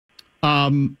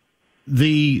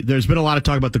There's been a lot of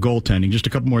talk about the goaltending. Just a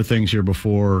couple more things here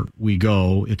before we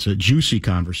go. It's a juicy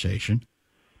conversation.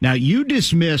 Now, you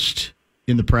dismissed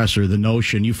in the presser the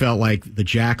notion you felt like the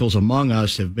Jackals among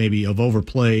us have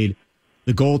overplayed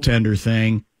the goaltender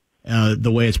thing,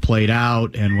 the way it's played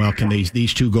out, and well, can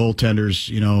these two goaltenders,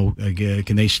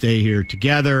 can they stay here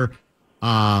together?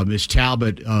 Is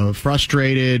Talbot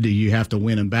frustrated? You have to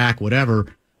win him back, whatever.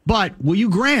 But will you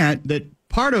grant that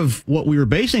part of what we were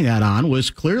basing that on was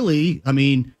clearly,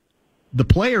 the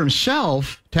player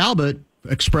himself, Talbot,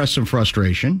 expressed some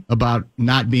frustration about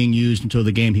not being used until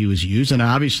the game he was used, and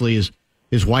obviously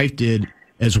his wife did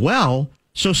as well.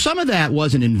 So some of that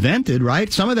wasn't invented,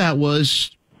 right? Some of that was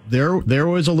there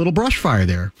was a little brush fire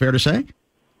there. Fair to say?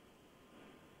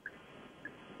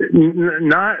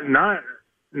 Not to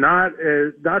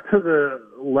the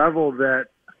level that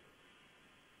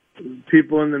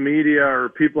people in the media or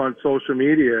people on social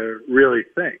media really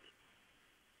think.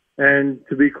 And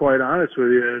to be quite honest with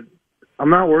you, I'm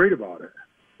not worried about it.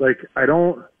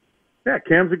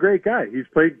 Cam's a great guy. He's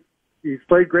played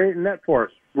great in net for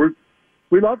us.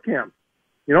 We love Cam.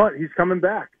 You know what? He's coming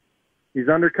back. He's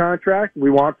under contract.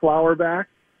 We want Flower back.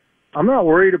 I'm not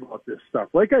worried about this stuff.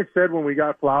 Like I said when we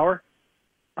got Flower,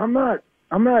 I'm not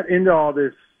into all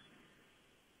this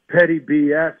petty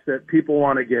BS that people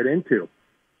want to get into.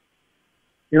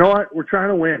 You know what? We're trying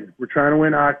to win. We're trying to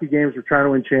win hockey games. We're trying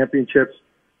to win championships.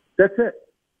 That's it.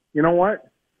 You know what?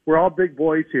 We're all big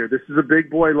boys here. This is a big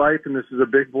boy life, and this is a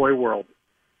big boy world.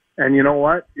 And you know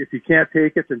what? If you can't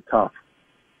take it, then tough.